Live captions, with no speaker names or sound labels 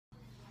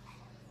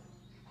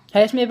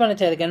Hey, it's me, Bunny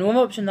Tail again. Warm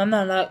up, and I'm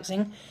now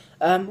relaxing.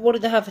 What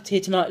did I have for tea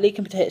tonight? Leek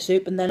and potato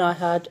soup, and then I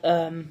had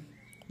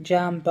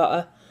jam,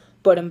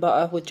 bread and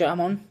butter with jam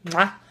on.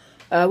 Mwah.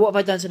 What have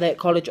I done today at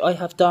college? I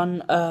have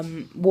done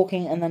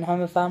walking and then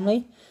home with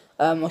family.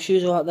 My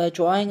shoes are out there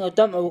drying. I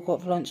don't know what I've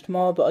got for lunch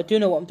tomorrow, but I do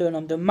know what I'm doing.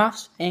 I'm doing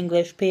maths,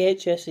 English,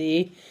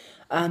 PHSE,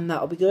 and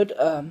that'll be good.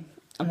 And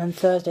then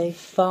Thursday,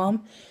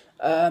 farm.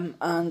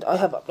 And I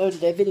have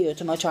uploaded a video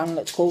to my channel.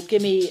 It's called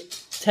Give Me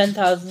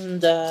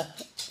 10,000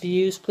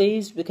 views,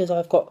 please, because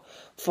I've got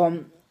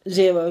from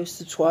 0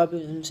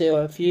 subscribers and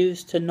 0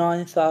 views to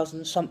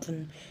 9,000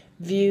 something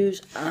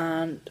views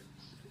and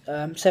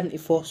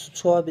 74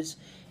 subscribers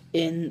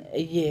in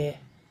a year.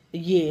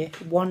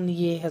 1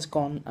 year has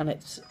gone and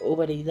it's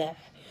already there.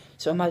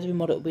 So imagine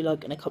what it'll be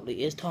like in a couple of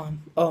years'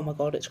 time. Oh my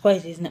god, it's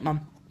crazy, isn't it,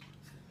 Mum?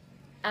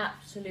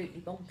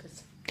 Absolutely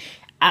bonkers.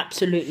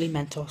 Absolutely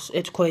mentos.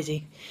 It's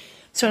crazy.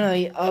 So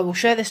anyway, I will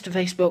share this to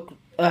Facebook,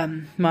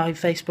 my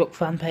Facebook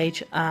fan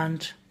page,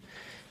 and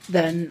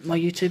then my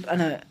YouTube,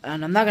 and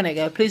I'm now going to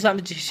go. Please like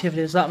my GTA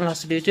videos, like my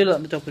last video, do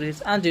like my dog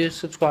videos, and do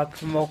subscribe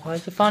for more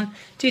crazy fun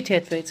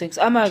GTA 36.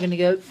 I'm now going to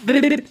go.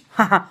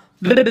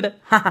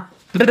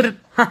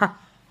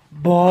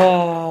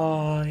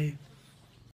 Bye.